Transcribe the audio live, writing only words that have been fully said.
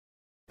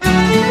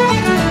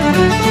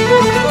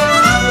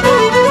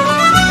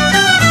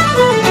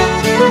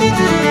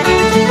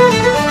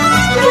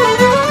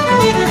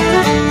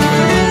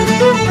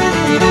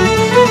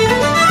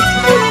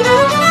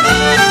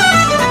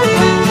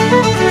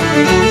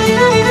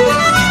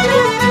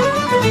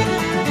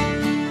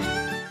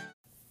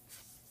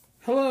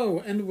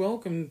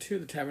welcome to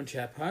the Tavern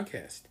Chat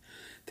Podcast.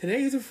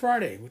 Today is a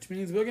Friday, which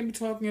means we're going to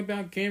be talking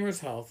about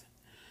gamers' health.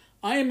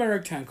 I am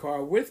Eric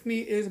Tankar. With me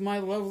is my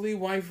lovely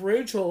wife,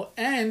 Rachel.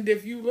 And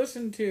if you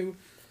listen to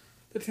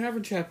the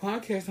Tavern Chat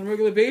Podcast on a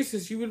regular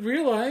basis, you would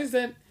realize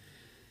that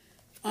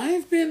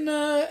I've been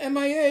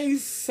MIA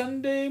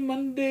Sunday,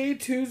 Monday,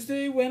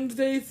 Tuesday,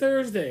 Wednesday,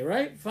 Thursday,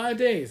 right? 5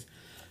 days.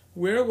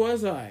 Where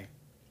was I?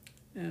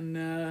 And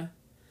the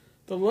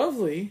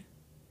lovely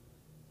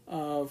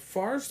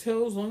Forest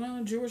Hills Long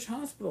Island Jewish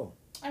Hospital.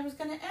 I was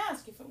going to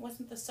ask if it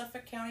wasn't the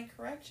Suffolk County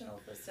Correctional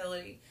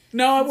Facility.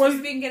 No, it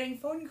wasn't. We've been getting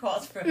phone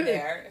calls from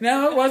there.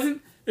 No, it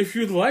wasn't. If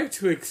you'd like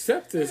to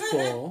accept this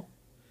call.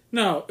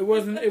 No, it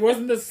wasn't. It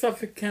wasn't the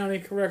Suffolk County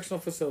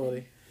Correctional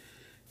Facility.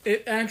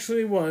 It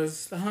actually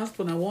was the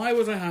hospital. Now, why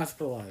was I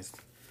hospitalized?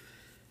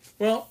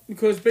 Well,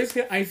 because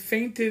basically I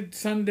fainted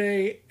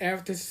Sunday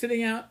after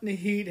sitting out in the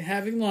heat,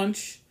 having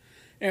lunch,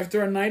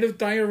 after a night of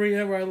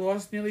diarrhea where I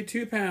lost nearly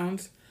 2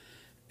 pounds,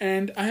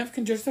 and I have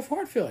congestive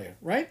heart failure,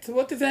 right? So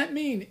what does that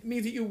mean? It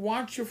means that you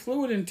watch your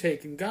fluid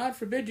intake, and God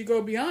forbid you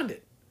go beyond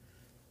it,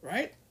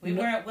 right? We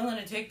weren't willing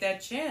to take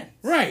that chance.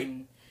 Right.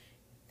 And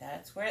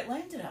that's where it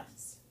landed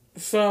us.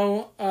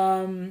 So,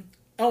 and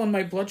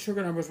my blood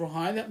sugar numbers were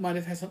high. That might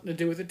have had something to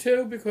do with it,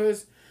 too,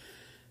 because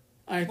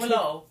I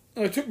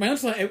took my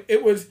insulin.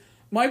 It was...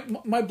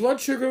 My blood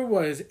sugar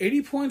was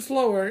 80 points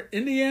lower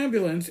in the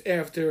ambulance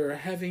after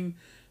having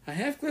a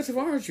half glass of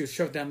orange juice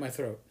shoved down my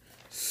throat.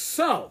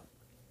 So,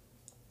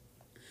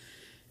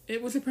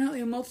 it was apparently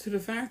a multitude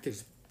of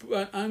factors.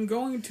 But I'm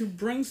going to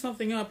bring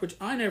something up which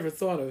I never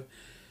thought of.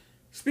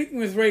 Speaking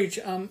with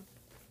Rach,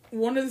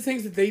 one of the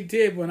things that they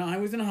did when I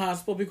was in the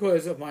hospital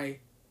because of my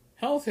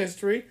health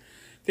history,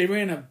 they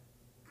ran a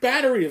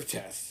battery of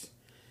tests.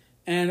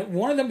 And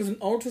one of them was an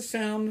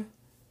ultrasound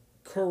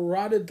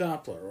carotid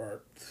Doppler,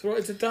 or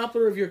it's a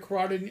Doppler of your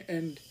carotid,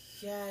 and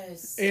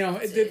yes, they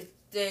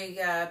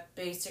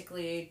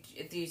basically,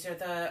 these are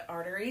the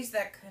arteries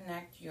that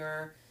connect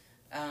your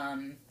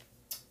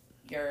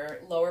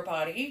lower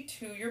body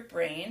to your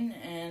brain,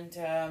 and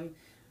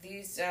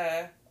these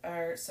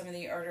are some of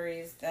the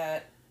arteries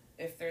that,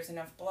 if there's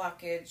enough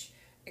blockage,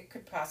 it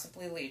could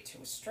possibly lead to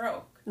a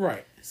stroke.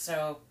 Right.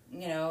 So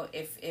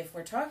if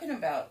we're talking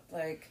about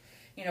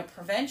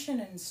prevention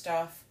and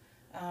stuff.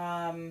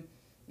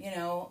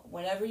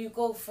 Whenever you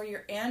go for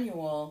your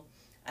annual,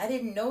 I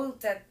didn't know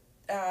that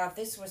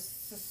this was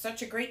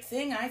such a great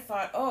thing. I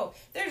thought,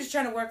 they're just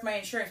trying to work my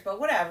insurance, but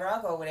whatever,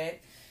 I'll go with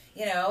it.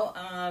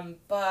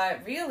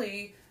 But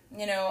really,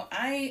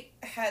 I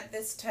had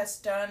this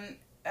test done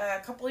a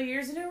couple of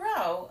years in a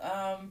row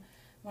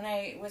when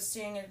I was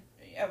seeing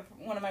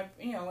when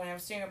I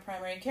was seeing a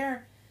primary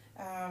care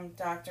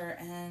doctor,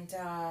 and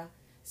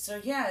it's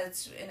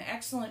an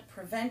excellent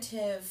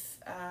preventive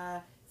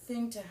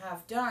thing to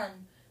have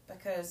done.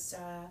 Because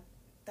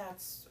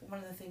that's one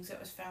of the things that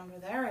was found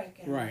with Eric.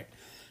 And right.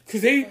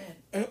 Because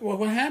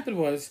what happened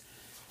was,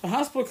 the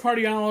hospital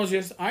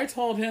cardiologist, I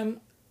told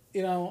him,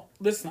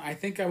 listen, I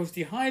think I was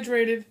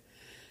dehydrated.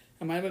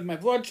 And my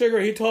blood sugar,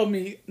 he told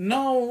me,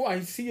 no,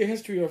 I see a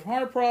history of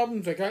heart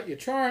problems. I got your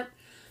chart.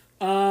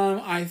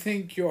 I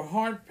think your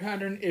heart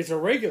pattern is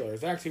irregular,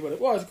 is actually what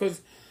it was. Because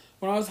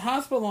when I was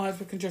hospitalized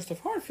with congestive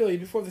heart failure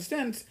before the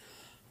stents,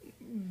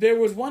 there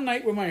was one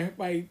night where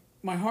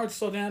my heart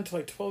slowed down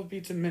to 12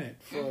 beats a minute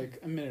for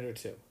a minute or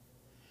two.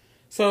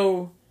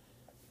 So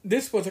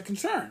this was a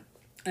concern.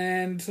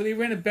 And so they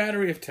ran a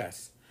battery of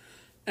tests.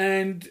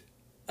 And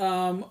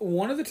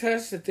one of the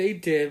tests that they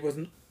did was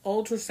an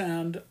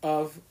ultrasound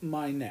of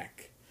my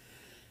neck.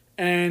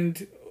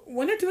 And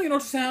when they're doing an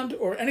ultrasound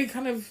or any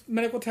kind of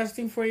medical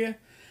testing for you,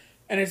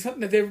 and it's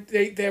something that they're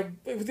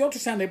with the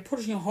ultrasound, they're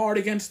pushing hard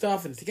against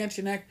stuff and it's against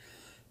your neck.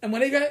 And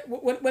when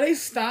they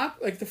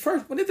stopped, when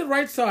they did the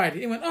right side,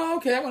 he went, oh,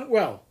 okay, that went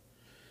well.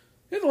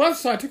 The left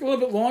side took a little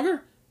bit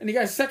longer, and he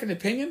got a second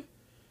opinion.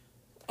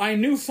 I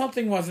knew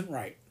something wasn't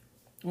right.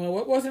 Well,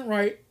 what wasn't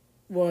right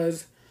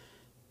was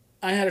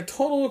I had a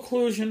total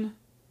occlusion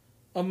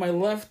of my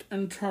left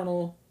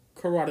internal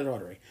carotid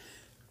artery.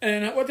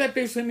 And what that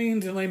basically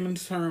means in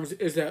layman's terms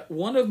is that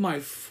one of my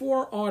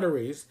 4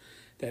 arteries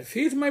that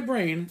feeds my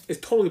brain is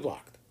totally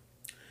blocked.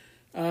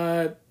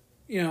 Call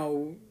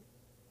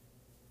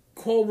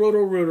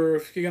roto-rooter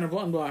if you're going to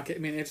unblock it. I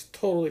mean, it's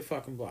totally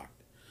fucking blocked.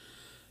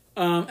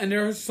 And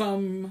there's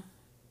some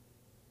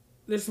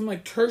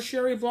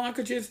tertiary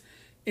blockages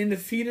in the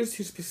feeders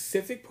to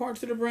specific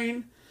parts of the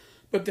brain,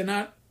 but they're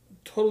not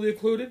totally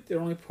occluded. They're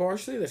only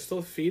partially. They're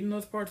still feeding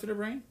those parts of the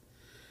brain.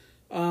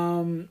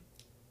 So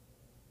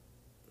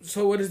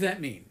what does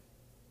that mean?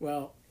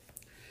 Well,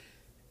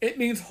 it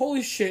means,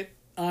 holy shit,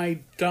 I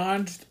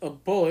dodged a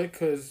bullet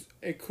because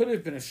it could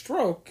have been a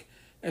stroke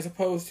as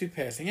opposed to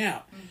passing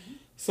out. Mm-hmm.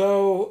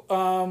 So,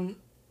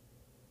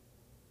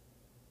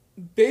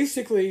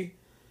 basically,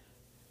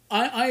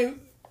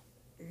 I'm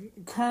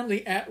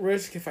currently at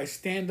risk if I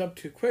stand up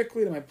too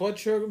quickly. My blood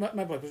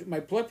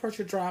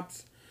pressure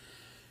drops.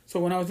 So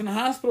when I was in the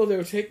hospital, they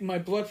were taking my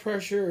blood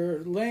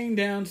pressure, laying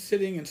down,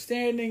 sitting, and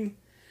standing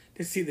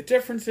to see the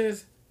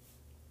differences.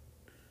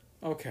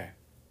 Okay.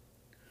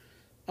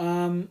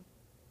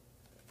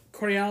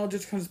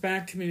 Cardiologist comes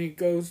back to me and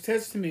he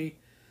says to me,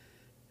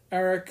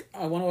 Eric,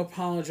 I want to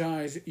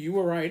apologize. You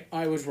were right.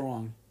 I was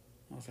wrong.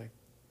 I was like,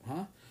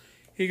 huh?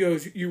 He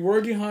goes, you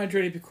were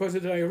dehydrated because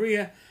of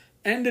diarrhea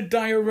and the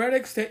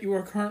diuretics that you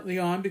are currently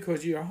on because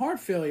of your heart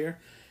failure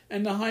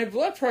and the high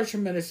blood pressure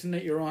medicine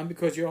that you're on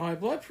because of your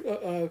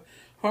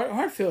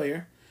heart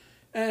failure,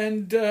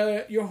 and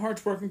your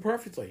heart's working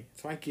perfectly.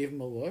 So I gave him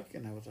a look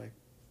and I was like,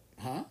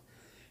 huh?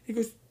 He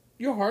goes,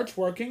 your heart's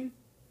working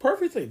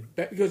perfectly.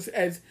 Because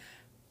as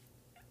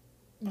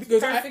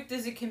perfect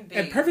as it can be.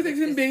 And perfect as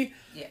it can be.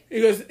 Yeah. He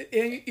goes,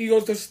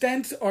 the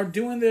stents are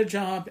doing their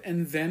job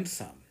and then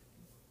some.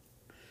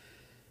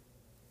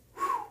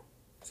 Whew.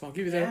 So I'll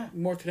give you that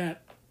more to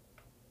that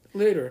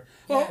later.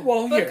 Yeah.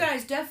 Well, but here.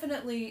 guys,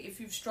 definitely, if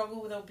you've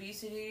struggled with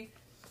obesity,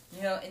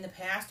 in the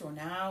past or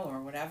now or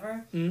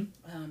whatever,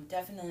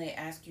 definitely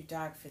ask your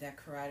doc for that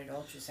carotid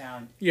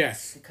ultrasound.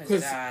 Yes. Because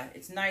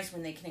it's nice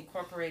when they can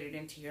incorporate it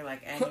into your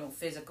annual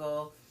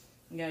physical.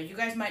 You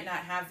guys might not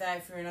have that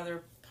if you're in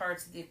other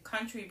parts of the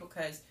country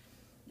because,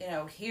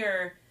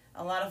 here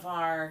a lot of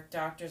our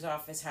doctor's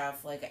office have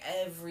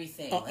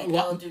everything.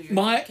 They'll do your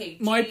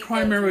my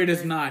primary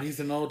does not. He's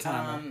an old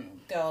timer.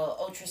 They'll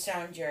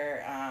ultrasound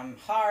your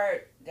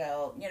heart.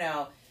 They'll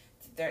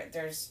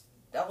there's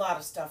a lot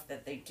of stuff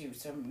that they do.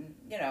 So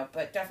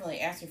but definitely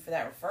asking for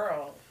that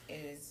referral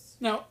is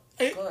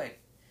good.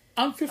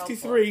 I'm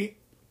 53. Helpful.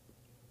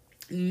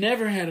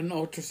 Never had an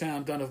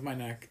ultrasound done of my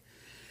neck.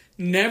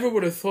 Never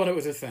would have thought it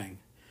was a thing.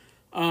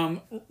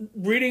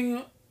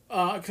 Reading,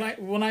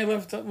 when I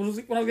was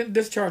getting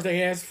discharged, I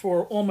asked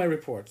for all my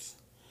reports.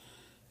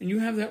 And you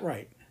have that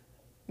right.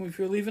 If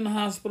you're leaving the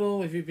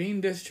hospital, if you're being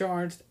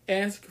discharged,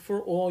 ask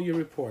for all your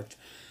reports.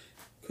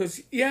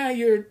 Because,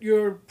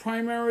 your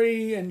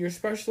primary and your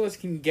specialist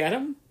can get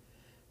them,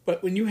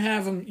 but when you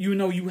have them,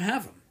 you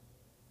have them,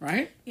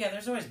 right? Yeah,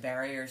 there's always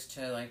barriers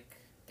to,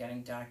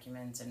 getting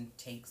documents, and it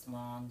takes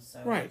long.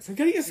 So right, so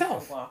get it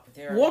yourself.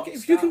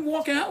 If you can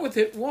walk out with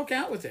it,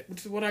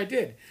 which is what I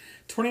did.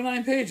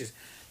 29 pages.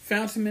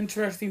 Found some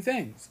interesting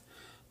things.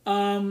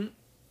 There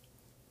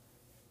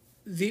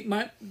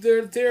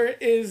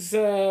is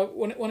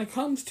when it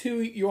comes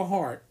to your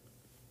heart,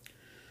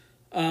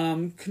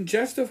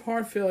 congestive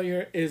heart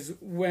failure is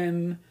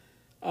when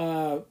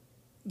the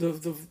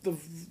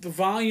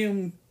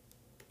volume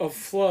of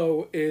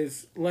flow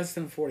is less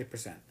than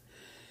 40%.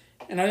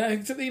 And I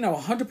think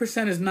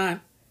 100% is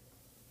not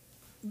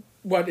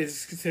what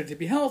is considered to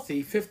be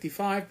healthy.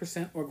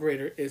 55% or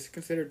greater is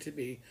considered to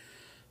be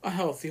a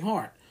healthy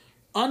heart.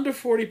 Under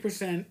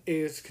 40%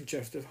 is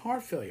congestive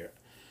heart failure.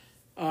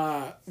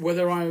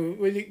 Whether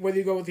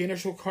you go with the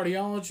initial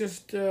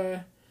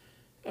cardiologist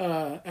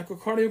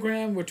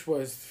echocardiogram, which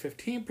was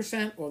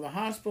 15%, or the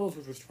hospitals,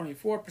 which was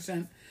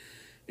 24%.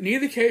 In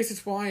either case,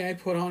 it's why I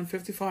put on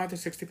 55 to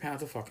 60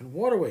 pounds of fucking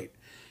water weight,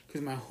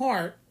 because my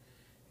heart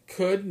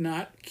could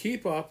not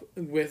keep up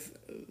with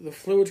the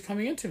fluids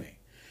coming into me.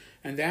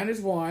 And that is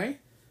why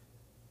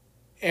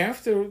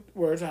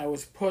afterwards I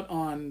was put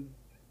on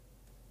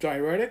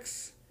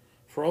diuretics,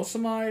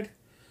 furosemide,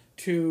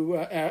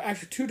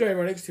 actually 2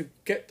 diuretics to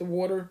get the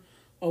water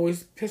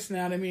always pissing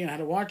out of me, and I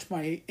had to watch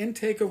my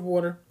intake of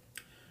water,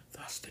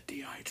 thus the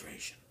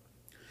dehydration.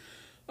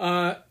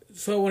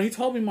 So when he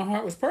told me my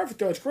heart was perfect,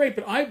 that was great,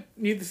 but I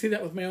need to see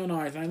that with my own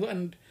eyes.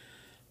 And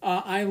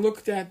I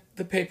looked at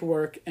the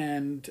paperwork,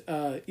 and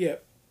the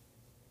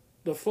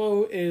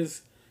flow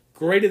is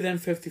greater than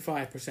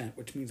 55%,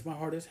 which means my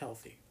heart is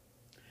healthy.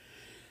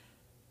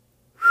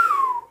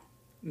 Whew.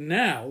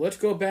 Now, let's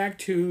go back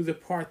to the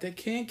part that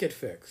can't get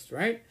fixed,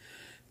 right?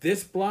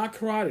 This blocked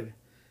carotid,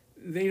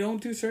 they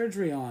don't do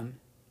surgery on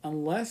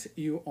unless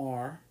you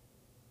are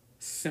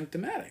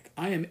symptomatic.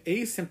 I am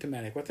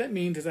asymptomatic. What that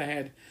means is I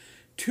had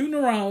 2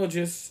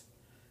 neurologists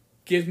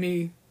give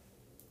me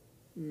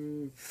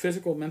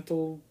physical,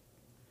 mental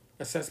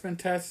assessment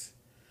tests,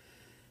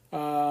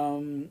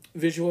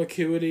 visual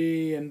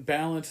acuity and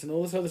balance and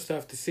all this other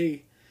stuff to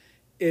see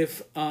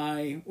if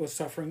I was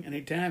suffering any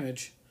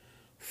damage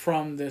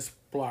from this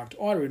blocked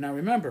artery. Now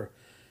remember,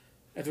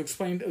 it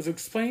was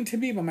explained to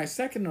me by my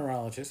second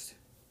neurologist,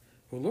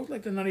 who looked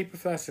like the Nutty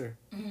Professor.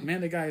 Mm-hmm.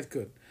 Man, the guy is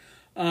good.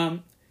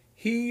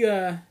 He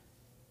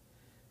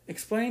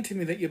explained to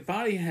me that your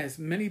body has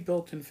many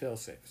built-in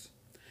fail-safes.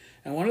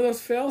 And one of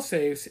those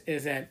fail-safes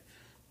is that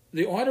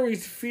the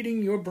arteries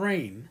feeding your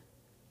brain,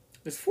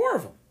 there's 4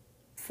 of them.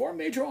 4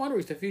 major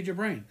arteries that feed your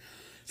brain.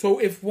 So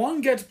if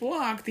one gets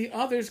blocked, the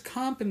others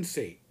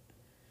compensate.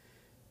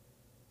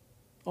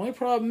 Only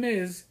problem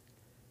is,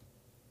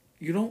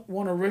 you don't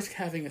want to risk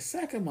having a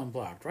second one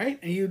blocked, right?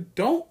 And you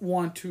don't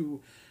want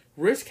to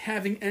risk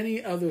having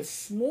any other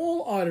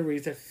small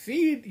arteries that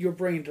feed your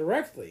brain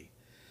directly.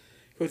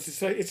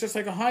 Because it's just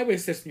like a highway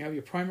system. You have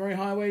your primary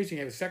highways, you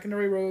have your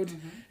secondary roads,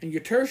 and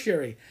your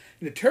tertiary.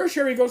 And the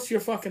tertiary goes to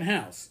your fucking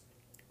house,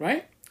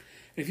 right?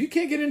 And if you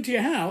can't get into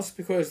your house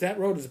because that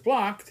road is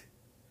blocked,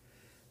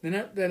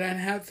 then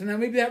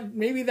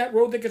maybe that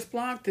road that gets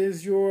blocked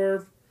is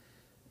your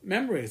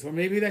memories, or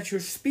maybe that's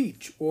your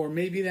speech, or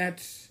maybe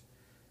that's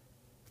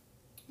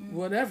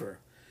whatever.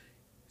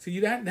 So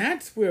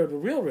that's where the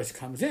real risk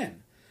comes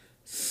in.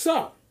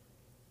 So,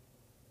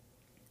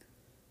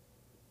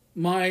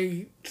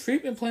 my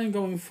treatment plan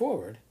going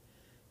forward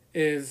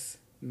is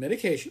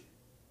medication,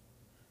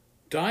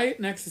 diet,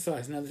 and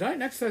exercise. Now, the diet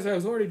and exercise I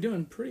was already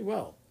doing pretty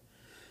well.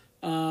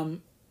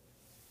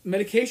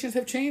 Medications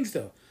have changed,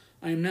 though.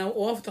 I am now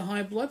off the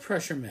high blood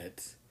pressure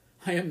meds.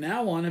 I am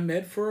now on a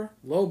med for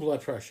low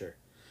blood pressure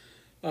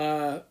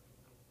to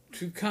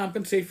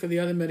compensate for the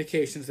other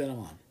medications that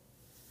I'm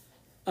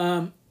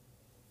on.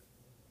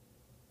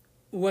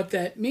 What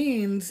that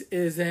means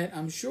is that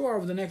I'm sure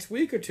over the next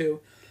week or two,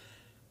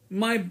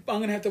 I'm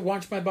going to have to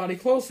watch my body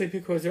closely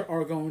because there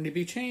are going to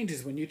be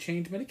changes. When you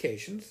change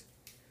medications,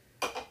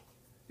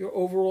 your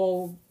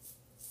overall,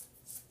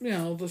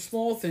 the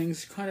small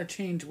things kind of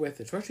change with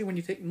it, especially when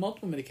you take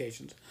multiple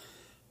medications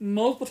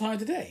multiple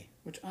times a day,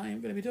 which I am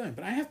going to be doing.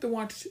 But I have to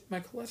watch my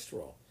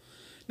cholesterol.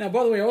 Now,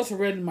 by the way, I also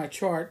read in my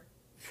chart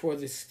for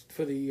the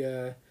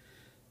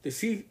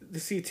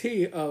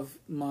CT of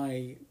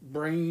my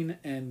brain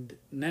and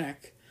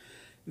neck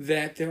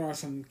that there are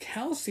some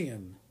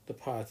calcium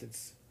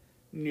deposits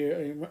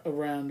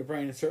around the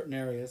brain in certain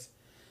areas,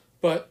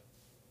 but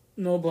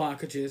no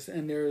blockages,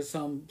 and there are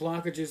some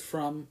blockages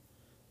from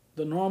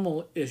the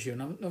normal issue.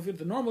 Now,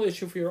 the normal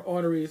issue for your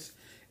arteries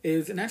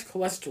is, and that's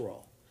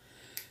cholesterol.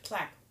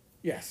 Plaque.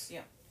 Yes.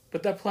 Yeah.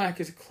 But that plaque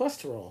is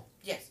cholesterol.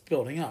 Yes.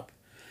 Building up.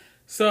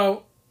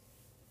 So,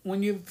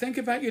 when you think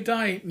about your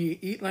diet and you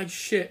eat like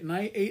shit, and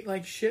I ate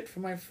like shit for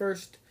my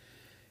first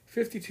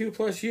 52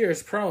 plus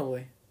years,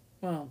 probably.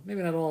 Well,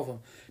 maybe not all of them.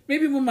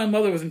 Maybe when my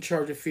mother was in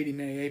charge of feeding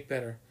me, I ate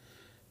better.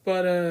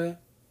 But,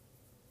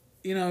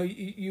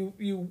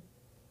 you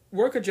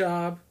work a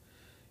job,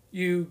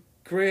 you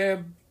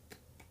grab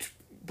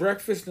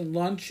breakfast and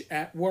lunch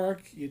at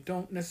work, you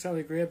don't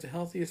necessarily grab the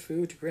healthiest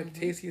foods, you grab the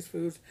tastiest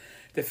foods,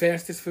 the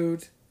fastest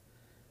foods.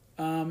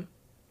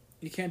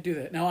 You can't do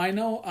that. Now, I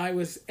know I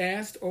was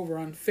asked over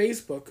on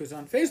Facebook, because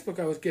on Facebook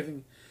I was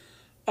giving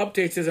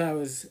updates as I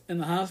was in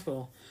the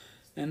hospital,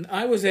 and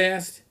I was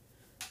asked,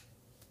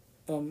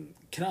 can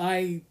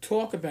I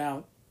talk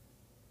about,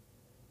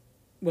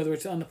 whether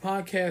it's on the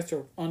podcast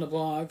or on the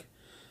blog,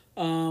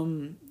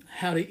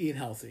 how to eat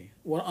healthy,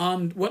 what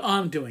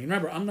I'm doing.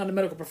 Remember, I'm not a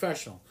medical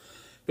professional,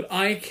 but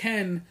I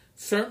can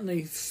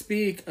certainly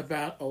speak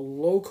about a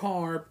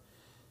low-carb,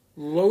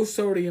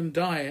 low-sodium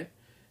diet,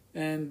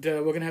 and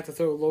we're going to have to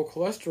throw a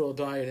low-cholesterol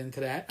diet into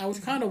that. I was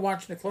kind of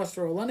watching the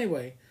cholesterol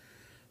anyway,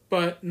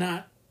 but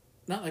not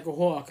like a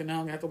hawk, and now I'm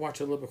going to have to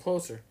watch it a little bit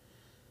closer.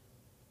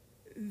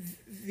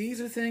 These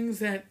are things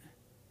that,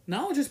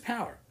 knowledge is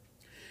power.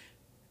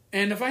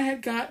 And if I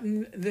had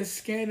gotten this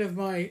scan of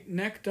my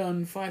neck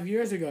done 5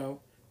 years ago,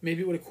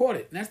 maybe it would have caught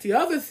it. And that's the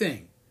other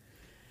thing.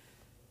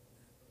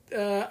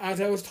 As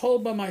I was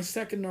told by my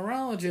second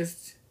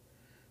neurologist,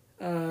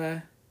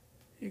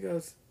 he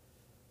goes,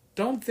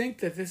 don't think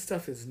that this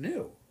stuff is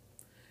new.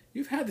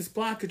 You've had this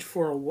blockage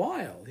for a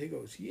while. He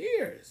goes,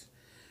 years.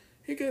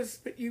 He goes,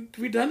 but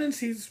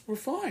redundancies were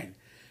fine.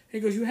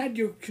 He goes, you had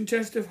your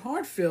congestive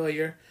heart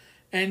failure,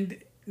 and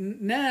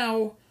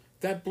now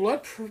that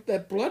blood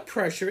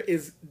pressure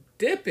is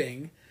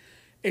dipping.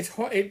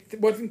 It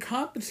wasn't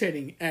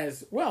compensating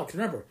as well. Because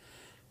remember,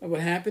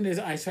 what happened is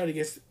I started to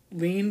get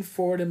lean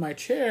forward in my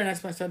chair, and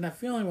that's when I started not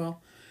feeling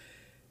well.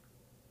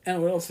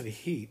 And also the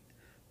heat.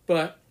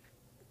 But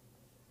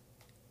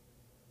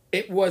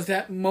it was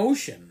that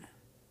motion.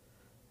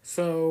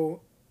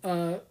 So,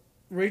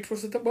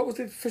 Rach, what was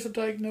the official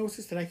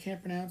diagnosis that I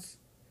can't pronounce?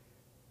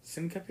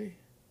 Syncope?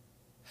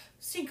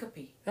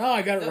 Syncope. Oh,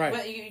 I got it right.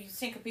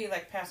 Syncope,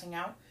 like passing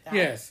out?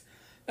 Yes.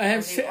 I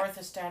have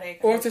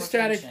orthostatic.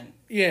 Orthostatic.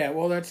 Yeah,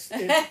 well, that's...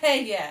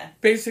 yeah.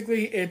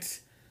 Basically,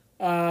 it's...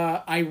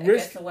 I risk...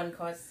 That's the one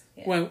cause.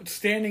 Yeah. When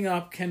standing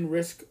up can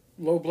risk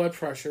low blood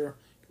pressure,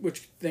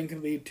 which then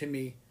can lead to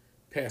me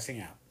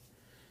passing out.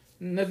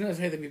 Doesn't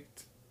necessarily be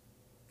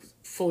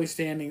fully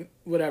standing,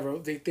 whatever.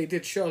 They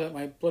did show that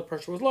my blood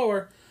pressure was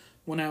lower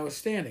when I was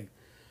standing.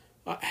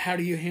 How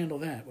do you handle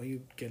that? Well,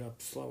 you get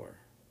up slower.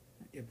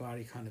 Your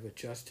body kind of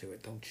adjusts to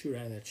it. Don't shoot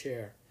out of that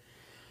chair.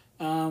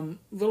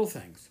 Little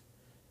things.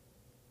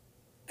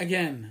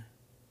 Again,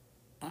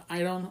 I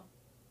don't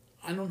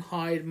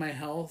hide my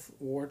health,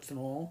 warts and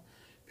all,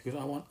 because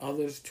I want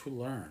others to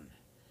learn.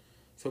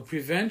 So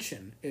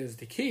prevention is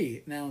the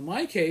key. Now, in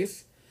my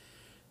case,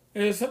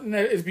 there's something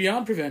that is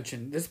beyond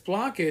prevention. This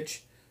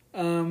blockage,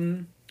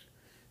 the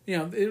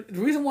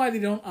reason why they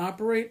don't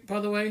operate, by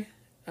the way,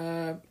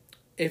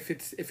 if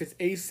it's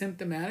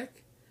asymptomatic,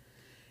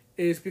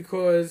 is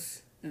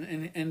because,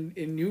 and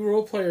you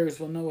role players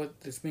will know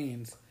what this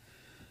means.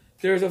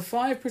 There's a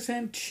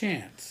 5%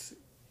 chance,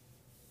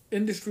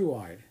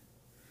 industry-wide,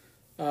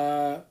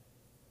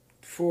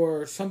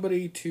 for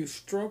somebody to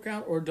stroke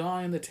out or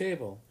die on the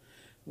table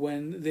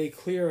when they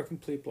clear a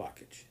complete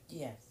blockage.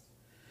 Yes.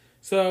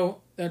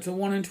 So that's a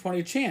 1 in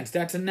 20 chance.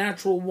 That's a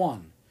natural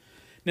 1.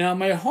 Now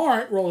my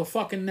heart rolled a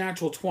fucking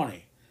natural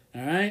 20.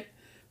 All right?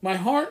 My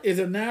heart is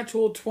a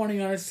natural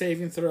 20 on a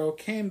saving throw.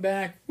 Came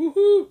back.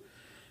 Woohoo!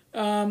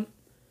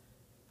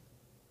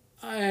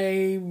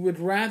 I would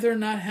rather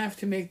not have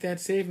to make that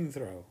saving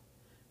throw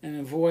and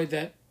avoid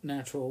that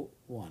natural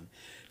one.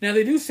 Now,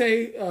 they do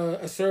say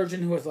a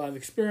surgeon who has a lot of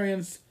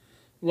experience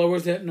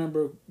lowers that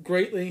number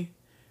greatly,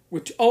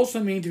 which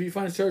also means if you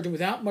find a surgeon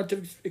without much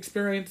of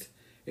experience,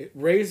 it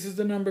raises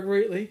the number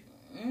greatly.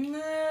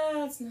 No,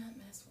 let's not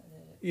mess with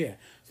it. Yeah,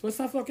 so let's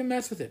not fucking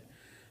mess with it.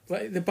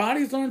 The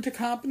body's learned to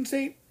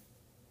compensate.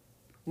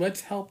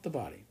 Let's help the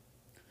body.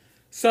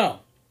 So,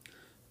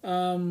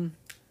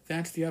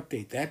 that's the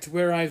update. That's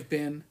where I've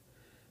been.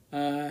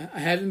 I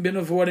haven't been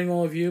avoiding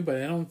all of you, but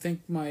I don't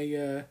think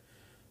my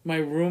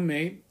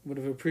roommate would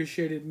have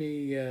appreciated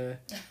me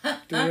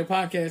doing a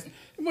podcast.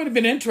 It would have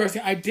been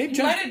interesting. I did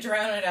You might have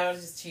drowned it out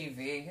of his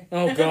TV.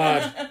 Oh,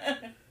 God.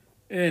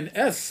 In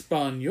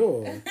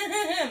Espanol.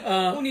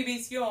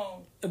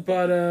 Univision.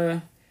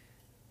 But,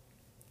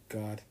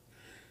 God.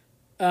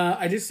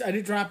 I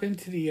did drop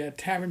into the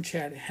Tavern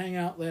Chat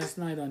hangout last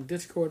night on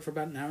Discord for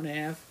about an hour and a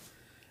half.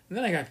 And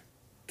then I got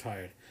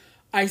tired.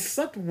 I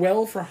slept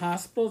well for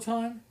hospital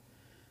time,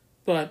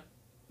 but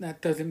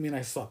that doesn't mean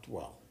I slept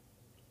well.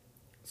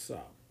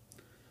 So,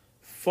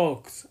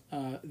 folks,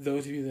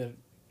 those of you that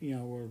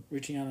were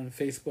reaching out on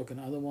Facebook and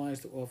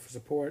otherwise to offer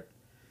support,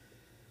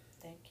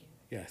 thank you.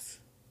 Yes,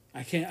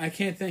 I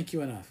can't thank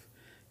you enough.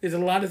 There's a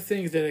lot of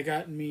things that have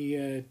gotten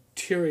me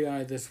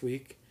teary-eyed this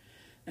week,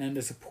 and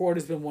the support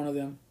has been one of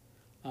them.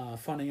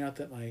 Finding out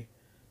that my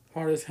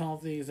heart is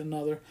healthy is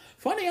another.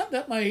 Finding out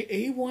that my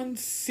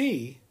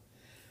A1C,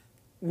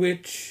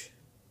 which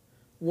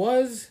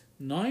was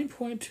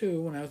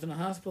 9.2 when I was in the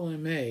hospital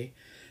in May,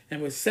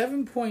 and was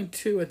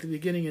 7.2 at the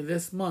beginning of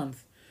this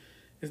month,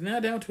 is now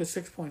down to a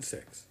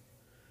 6.6.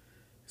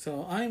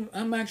 So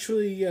I'm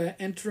actually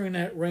entering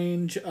that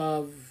range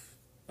of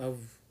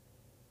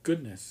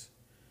goodness.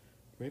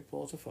 Great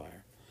balls of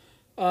fire.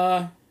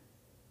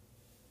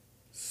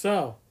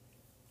 So,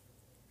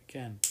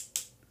 again,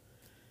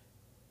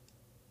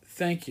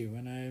 thank you,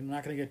 and I'm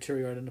not going to get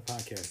teary-eyed in the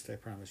podcast, I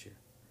promise you.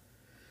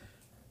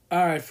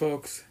 All right,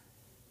 folks.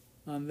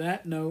 On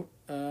that note,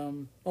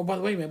 oh, by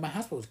the way, my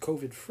hospital was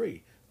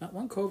COVID-free. Not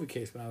one COVID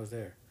case when I was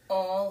there.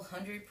 All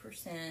 100%.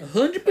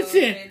 100%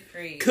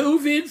 COVID-free.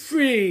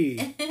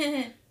 COVID-free.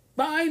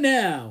 Bye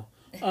now.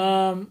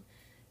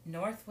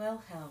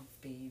 Northwell Health,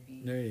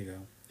 baby. There you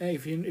go. Hey,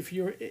 if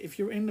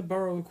you're in the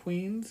borough of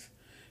Queens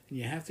and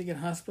you have to get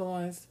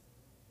hospitalized,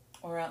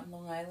 or out in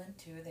Long Island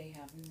too, they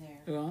have them there.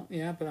 Well,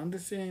 yeah, but I'm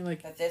just saying,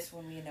 like. But this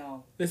one we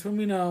know. This one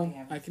we know.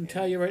 I can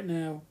tell you right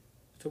now.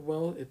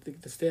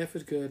 The staff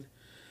is good.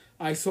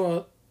 I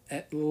saw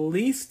at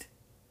least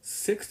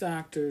 6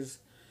 doctors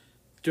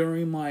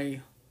during my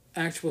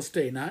actual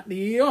stay, not in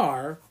the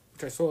ER,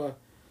 which I saw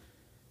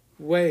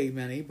way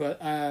many,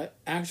 but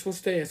actual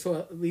stay. I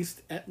saw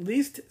at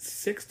least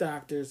 6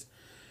 doctors,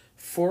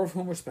 4 of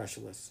whom were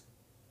specialists,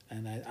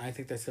 and I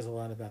think that says a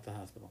lot about the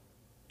hospital.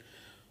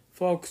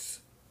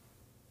 Folks,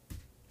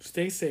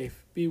 stay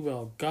safe, be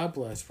well, God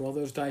bless. Roll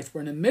those dice.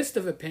 We're in the midst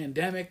of a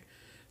pandemic,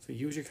 so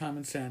use your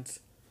common sense.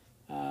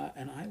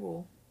 And I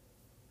will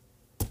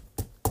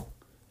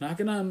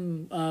knocking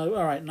on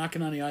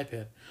the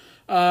iPad.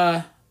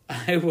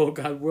 I will,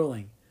 God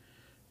willing,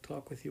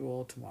 talk with you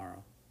all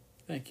tomorrow.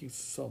 Thank you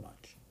so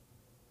much.